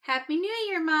Happy New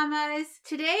Year, mamas!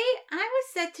 Today, I was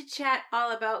set to chat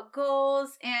all about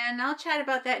goals, and I'll chat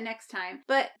about that next time.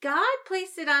 But God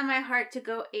placed it on my heart to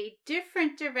go a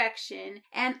different direction,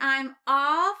 and I'm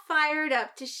all fired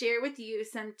up to share with you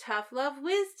some tough love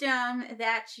wisdom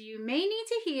that you may need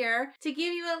to hear to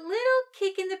give you a little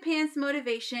kick in the pants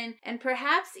motivation and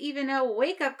perhaps even a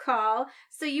wake-up call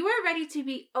so you are ready to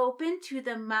be open to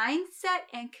the mindset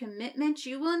and commitment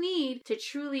you will need to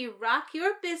truly rock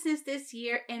your business this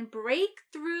year and break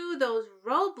through those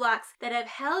roadblocks that have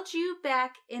held you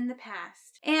back in the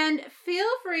past. And feel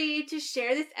free to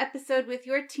share this episode with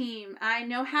your team. I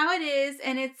know how it is,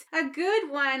 and it's a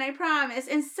good one, I promise.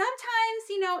 And sometimes,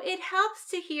 it helps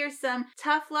to hear some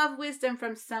tough love wisdom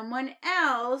from someone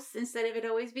else instead of it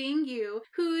always being you,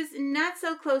 who's not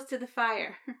so close to the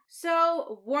fire.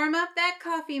 So warm up that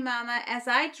coffee, mama, as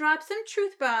I drop some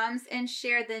truth bombs and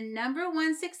share the number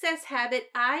one success habit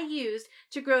I used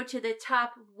to grow to the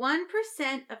top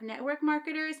 1% of network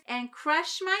marketers and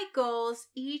crush my goals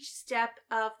each step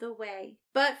of the way.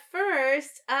 But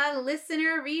first, a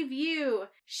listener review.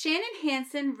 Shannon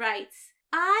Hansen writes,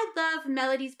 I love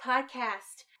Melody's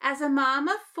podcast. As a mom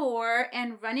of 4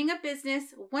 and running a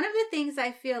business, one of the things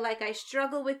I feel like I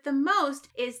struggle with the most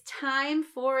is time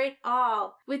for it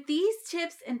all. With these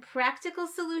tips and practical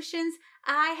solutions,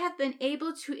 I have been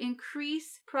able to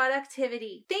increase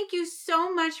productivity. Thank you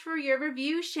so much for your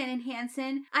review, Shannon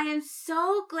Hansen. I am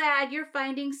so glad you're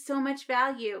finding so much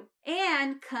value.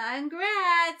 And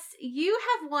congrats! You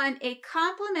have won a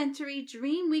complimentary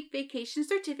Dream Week vacation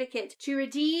certificate to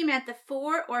redeem at the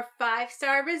 4 or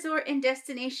 5-star resort and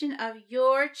destination of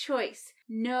your choice.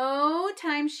 No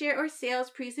timeshare or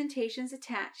sales presentations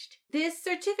attached. This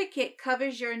certificate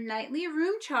covers your nightly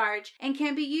room charge and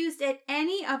can be used at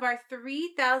any of our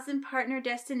 3,000 partner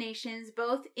destinations,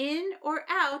 both in or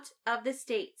out of the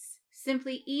States.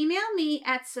 Simply email me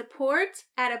at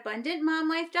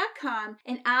support@abundantmomlife.com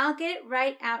and I'll get it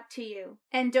right out to you.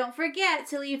 And don't forget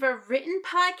to leave a written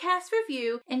podcast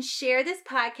review and share this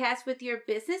podcast with your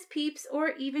business peeps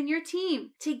or even your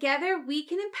team. Together, we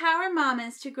can empower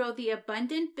mamas to grow the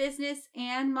abundant business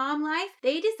and mom life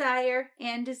they desire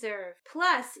and deserve.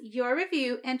 Plus, your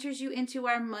review enters you into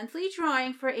our monthly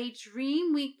drawing for a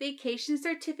Dream Week vacation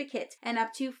certificate and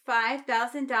up to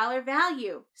 $5,000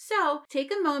 value. So,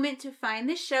 take a moment to find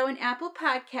the show in Apple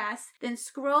Podcasts, then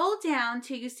scroll down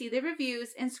till you see the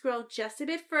reviews and scroll just a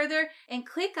bit further and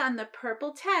click on the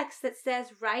purple text that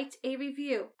says write a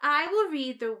review. I will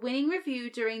read the winning review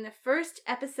during the first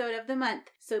episode of the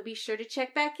month, so be sure to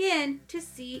check back in to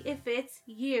see if it's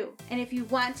you. And if you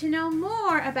want to know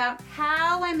more about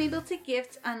how I'm able to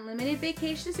gift unlimited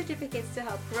vacation certificates to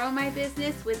help grow my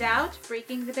business without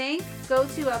breaking the bank, go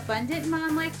to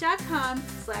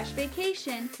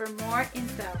abundantmomlife.com/vacation for more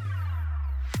info.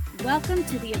 Welcome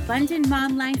to the Abundant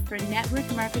Mom Life for Network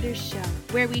Marketers show,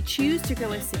 where we choose to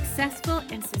grow a successful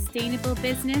and sustainable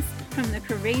business from the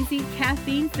crazy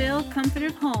caffeine-filled comfort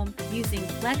of home using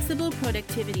flexible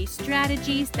productivity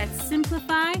strategies that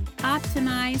simplify,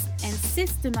 optimize, and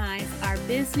systemize our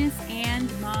business and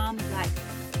mom life.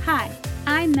 Hi,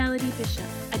 I'm Melody Bishop,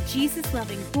 a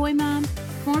Jesus-loving boy mom,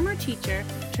 former teacher,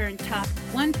 turned top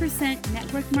 1%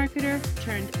 network marketer,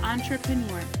 turned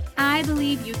entrepreneur. I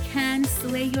believe you can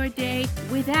slay your day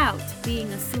without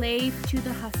being a slave to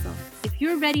the hustle. If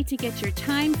you're ready to get your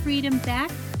time freedom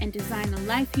back and design the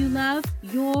life you love,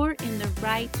 you're in the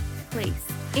right place.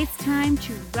 It's time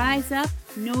to rise up,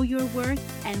 know your worth,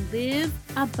 and live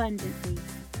abundantly.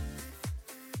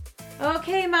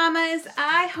 Okay, mamas,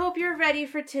 I hope you're ready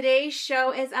for today's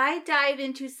show as I dive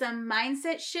into some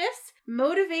mindset shifts,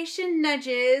 motivation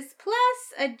nudges,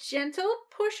 plus a gentle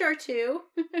push or two,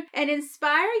 and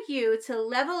inspire you to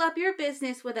level up your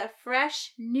business with a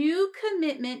fresh, new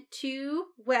commitment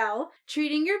to,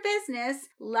 treating your business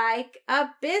like a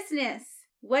business.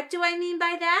 What do I mean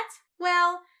by that?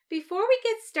 Well, before we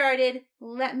get started,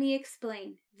 let me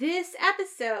explain. This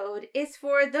episode is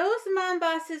for those mom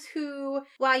bosses who,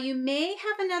 while you may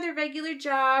have another regular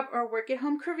job or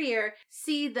work-at-home career,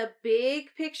 see the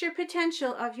big picture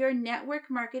potential of your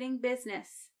network marketing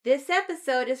business. This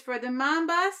episode is for the mom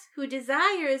boss who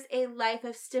desires a life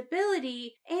of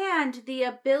stability and the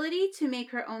ability to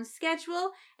make her own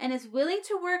schedule and is willing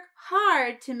to work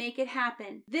hard to make it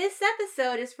happen. This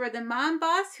episode is for the mom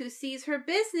boss who sees her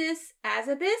business as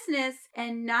a business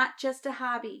and not just a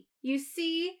hobby. You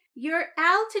see, your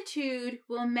altitude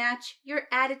will match your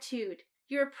attitude.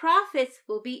 Your profits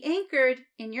will be anchored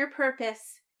in your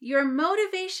purpose. Your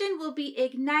motivation will be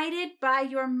ignited by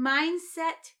your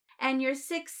mindset, and your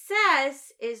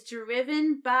success is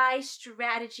driven by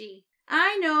strategy.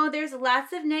 I know there's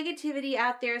lots of negativity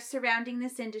out there surrounding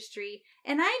this industry,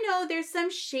 and I know there's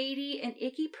some shady and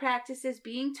icky practices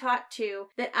being taught too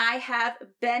that I have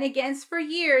been against for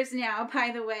years now,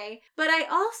 by the way. But I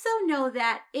also know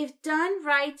that if done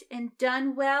right and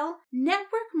done well,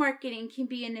 network marketing can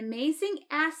be an amazing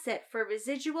asset for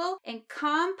residual and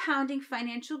compounding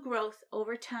financial growth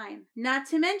over time. Not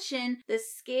to mention the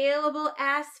scalable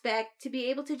aspect to be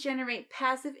able to generate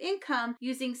passive income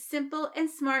using simple and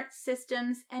smart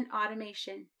systems and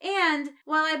automation. And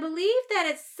while I believe that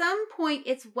at some point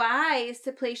it's wise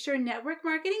to place your network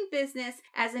marketing business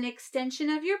as an extension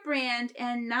of your brand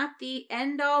and not the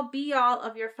end-all be-all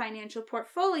of your financial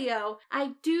portfolio,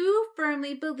 I do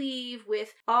firmly believe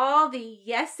with all the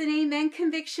yes and amen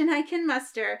conviction I can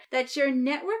muster that your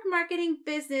network marketing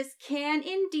business can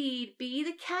indeed be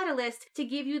the catalyst to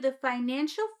give you the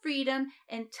financial freedom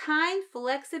and time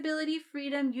flexibility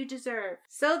freedom you deserve.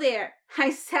 So there,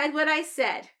 I said what I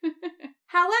said.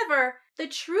 However, the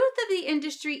truth of the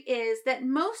industry is that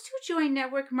most who join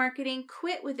network marketing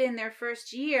quit within their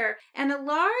first year, and a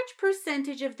large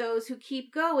percentage of those who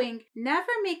keep going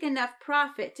never make enough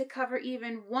profit to cover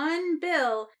even one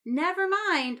bill, never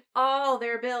mind all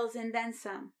their bills and then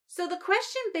some. So the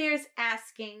question bears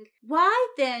asking, why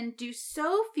then do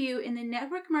so few in the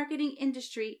network marketing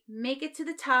industry make it to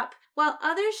the top while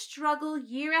others struggle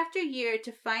year after year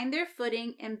to find their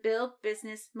footing and build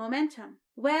business momentum?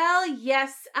 Well,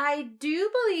 yes, I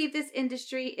do believe this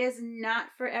industry is not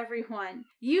for everyone.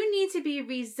 You need to be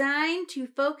resigned to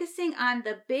focusing on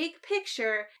the big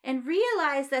picture and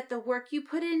realize that the work you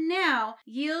put in now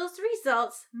yields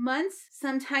results months,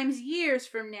 sometimes years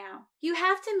from now. You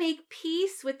have to make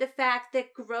peace with the fact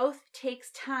that growth takes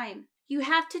time. You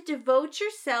have to devote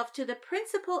yourself to the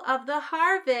principle of the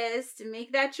harvest,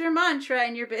 make that your mantra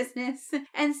in your business,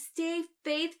 and stay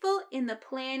faithful in the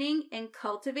planning and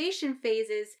cultivation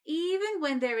phases, even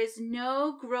when there is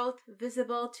no growth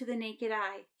visible to the naked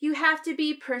eye. You have to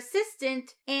be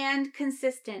persistent and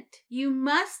consistent. You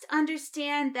must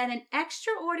understand that an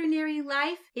extraordinary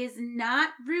life is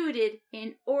not rooted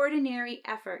in ordinary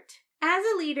effort. As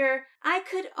a leader, I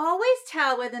could always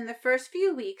tell within the first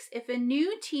few weeks if a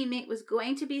new teammate was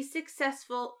going to be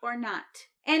successful or not.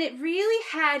 And it really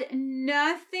had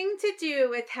nothing to do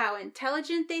with how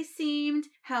intelligent they seemed,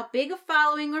 how big a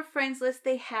following or friends list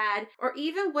they had, or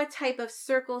even what type of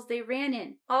circles they ran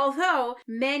in. Although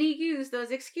many use those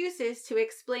excuses to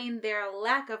explain their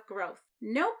lack of growth.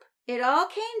 Nope. It all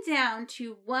came down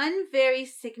to one very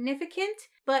significant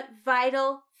but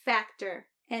vital factor.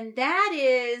 And that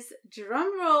is,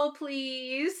 drum roll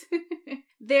please,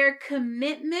 their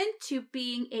commitment to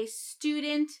being a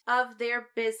student of their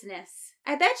business.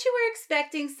 I bet you were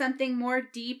expecting something more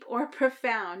deep or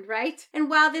profound, right? And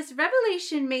while this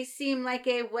revelation may seem like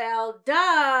a well,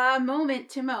 duh moment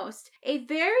to most, a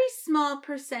very small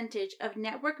percentage of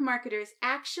network marketers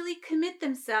actually commit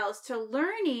themselves to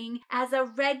learning as a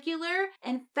regular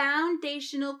and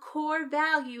foundational core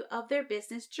value of their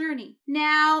business journey.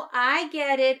 Now, I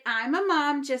get it. I'm a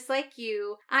mom just like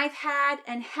you. I've had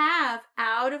and have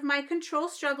out of my control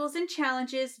struggles and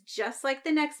challenges just like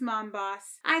the next mom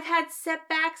boss. I've had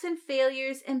setbacks and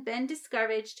failures and been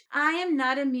discouraged. I am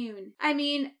not immune. I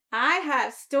mean, I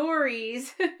have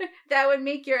stories that would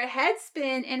make your head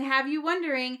spin and have you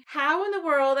wondering how in the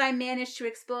world I managed to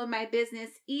explode my business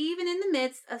even in the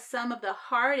midst of some of the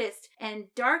hardest and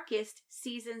darkest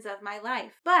seasons of my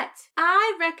life. But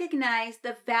I recognize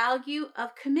the value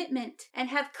of commitment and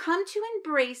have come to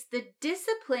embrace the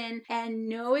discipline and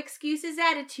no excuses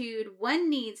attitude one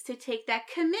needs to take that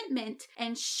commitment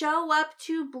and show up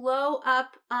to blow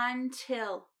up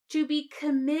until. To be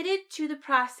committed to the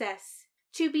process.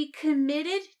 To be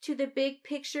committed to the big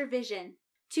picture vision.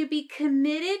 To be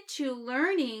committed to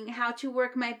learning how to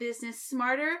work my business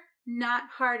smarter, not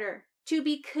harder. To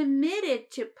be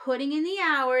committed to putting in the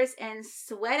hours and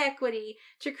sweat equity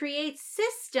to create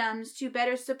systems to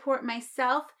better support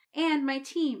myself and my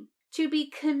team. To be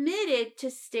committed to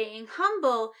staying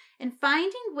humble and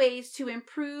finding ways to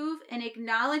improve and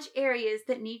acknowledge areas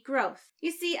that need growth. You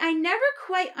see, I never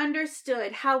quite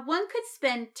understood how one could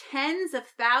spend tens of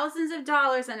thousands of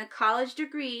dollars on a college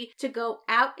degree to go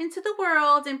out into the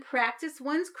world and practice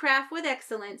one's craft with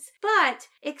excellence, but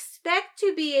expect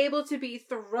to be able to be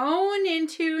thrown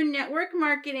into network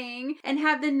marketing and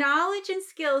have the knowledge and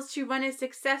skills to run a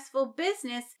successful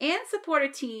business and support a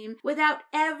team without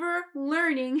ever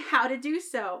learning how to do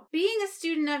so. Being a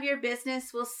student of your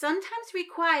business will sometimes sometimes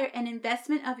require an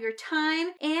investment of your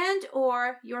time and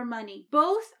or your money.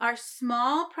 Both are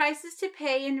small prices to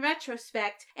pay in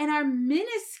retrospect and are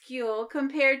minuscule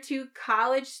compared to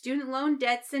college student loan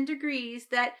debts and degrees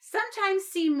that sometimes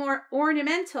seem more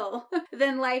ornamental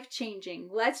than life-changing.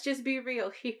 Let's just be real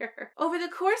here. Over the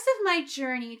course of my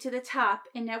journey to the top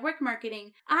in network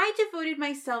marketing, I devoted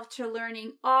myself to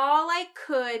learning all I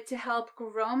could to help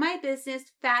grow my business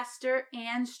faster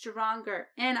and stronger.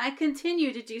 And I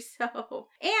continue to do so.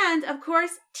 And of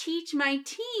course, teach my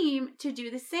team to do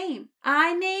the same.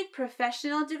 I made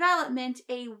professional development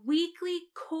a weekly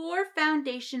core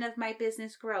foundation of my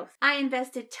business growth. I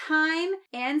invested time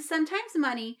and sometimes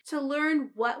money to learn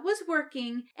what was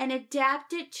working and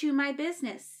adapt it to my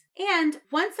business. And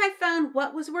once I found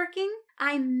what was working,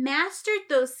 I mastered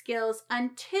those skills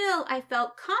until I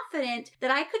felt confident that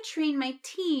I could train my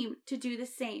team to do the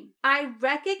same. I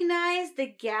recognized the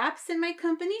gaps in my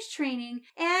company's training,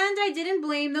 and I didn't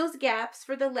blame those gaps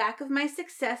for the lack of my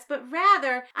success, but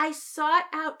rather I sought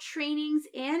out trainings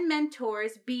and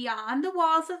mentors beyond the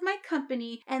walls of my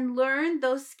company and learned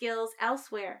those skills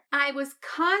elsewhere. I was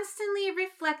constantly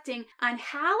reflecting on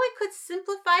how I could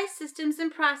simplify systems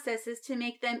and processes to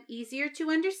make them easier to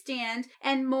understand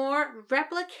and more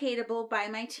replicatable by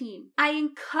my team. I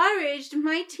encouraged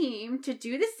my team to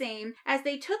do the same as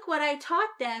they took what I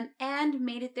taught them and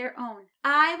made it their own.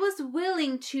 I was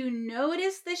willing to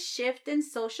notice the shift in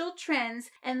social trends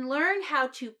and learn how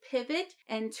to pivot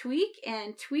and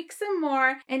tweak some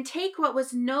more and take what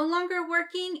was no longer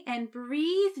working and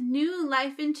breathe new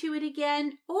life into it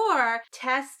again, or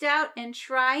test out and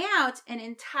try out an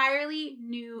entirely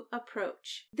new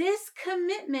approach. This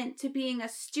commitment to being a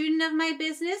student of my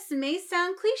business may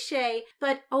sound cliche,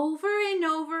 but over and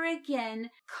over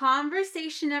again,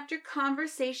 conversation after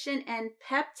conversation and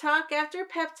pep talk after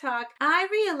pep talk, I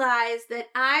realized that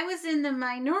I was in the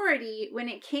minority when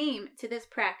it came to this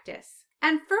practice.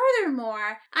 And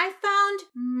furthermore, I found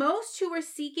most who were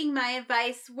seeking my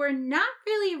advice were not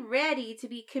really ready to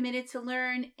be committed to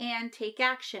learn and take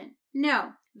action.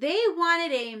 No, they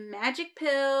wanted a magic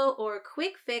pill or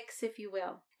quick fix, if you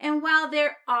will. And while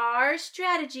there are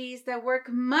strategies that work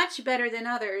much better than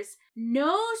others,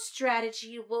 no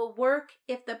strategy will work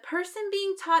if the person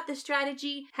being taught the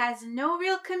strategy has no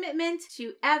real commitment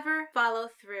to ever follow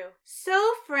through.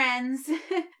 So friends,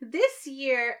 this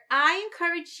year I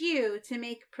encourage you to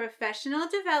make professional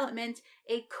development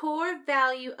a core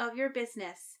value of your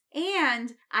business.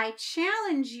 And I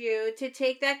challenge you to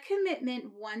take that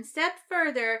commitment one step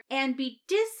further and be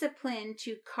disciplined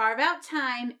to carve out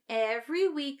time every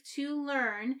week to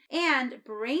learn and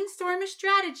brainstorm a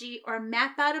strategy or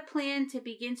map out a plan to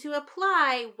begin to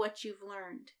apply what you've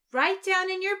learned. Write down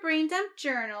in your brain dump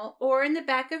journal or in the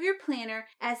back of your planner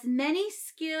as many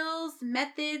skills,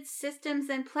 methods, systems,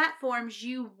 and platforms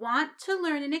you want to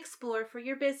learn and explore for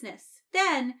your business.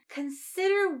 Then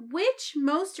consider which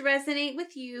most resonate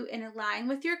with you and align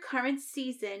with your current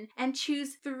season and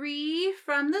choose 3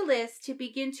 from the list to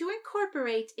begin to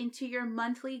incorporate into your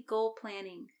monthly goal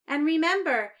planning. And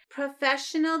remember,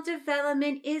 professional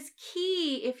development is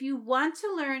key if you want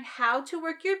to learn how to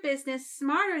work your business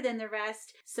smarter than the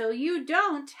rest so you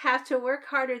don't have to work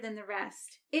harder than the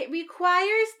rest. It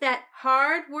requires that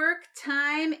hard work,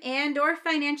 time, and or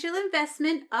financial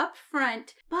investment up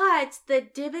front, but the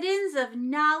dividends of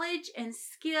knowledge and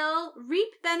skill reap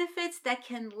benefits that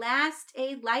can last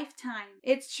a lifetime.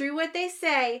 It's true what they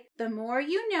say, the more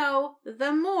you know,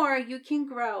 the more you can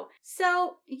grow.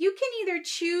 So you can either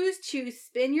choose to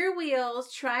spin your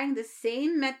wheels trying the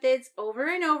same methods over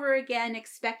and over again,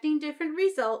 expecting different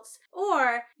results,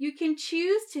 or you can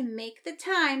choose to make the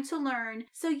time to learn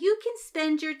so you can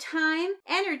spend your time,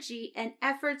 energy, and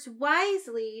efforts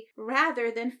wisely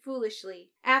rather than foolishly.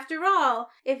 After all,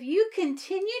 if you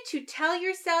continue to tell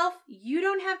yourself you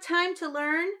don't have time to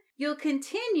learn, you'll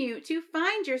continue to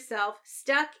find yourself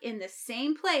stuck in the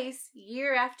same place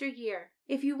year after year.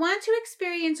 If you want to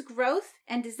experience growth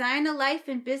and design a life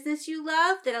and business you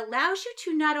love that allows you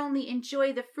to not only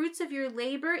enjoy the fruits of your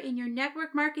labor in your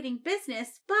network marketing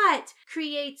business, but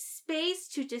create space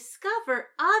to discover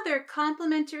other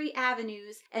complementary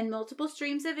avenues and multiple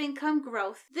streams of income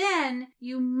growth, then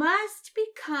you must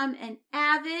become an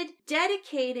avid,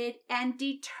 dedicated, and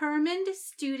determined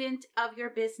student of your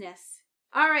business.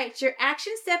 All right, your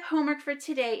action step homework for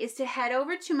today is to head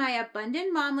over to my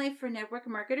Abundant Mom Life for Network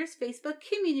Marketers Facebook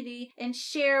community and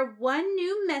share one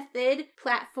new method,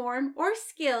 platform, or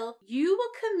skill you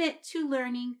will commit to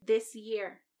learning this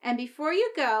year. And before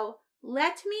you go,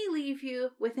 let me leave you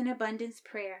with an abundance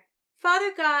prayer.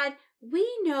 Father God, we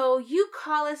know you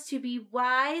call us to be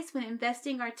wise when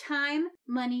investing our time,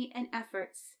 money, and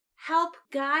efforts. Help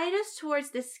guide us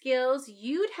towards the skills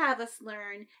you'd have us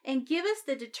learn and give us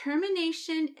the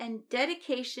determination and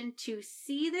dedication to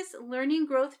see this learning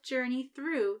growth journey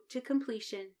through to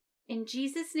completion. In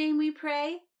Jesus' name we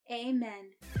pray,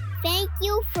 amen. Thank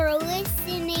you for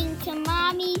listening to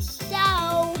Mommy's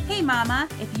show. Hey Mama,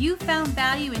 if you found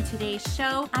value in today's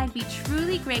show, I'd be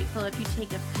truly grateful if you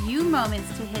take a few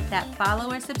moments to hit that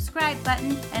follow or subscribe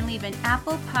button and leave an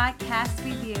Apple Podcast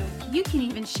review. You can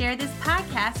even share this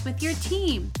podcast with your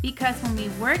team, because when we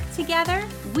work together,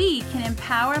 we can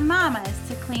empower mamas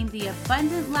to claim the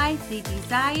abundant life they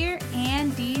desire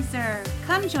and deserve.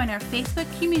 Come join our Facebook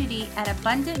community at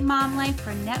Abundant Mom Life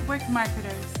for Network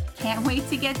Marketers. Can't wait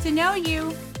to get to know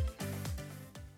you.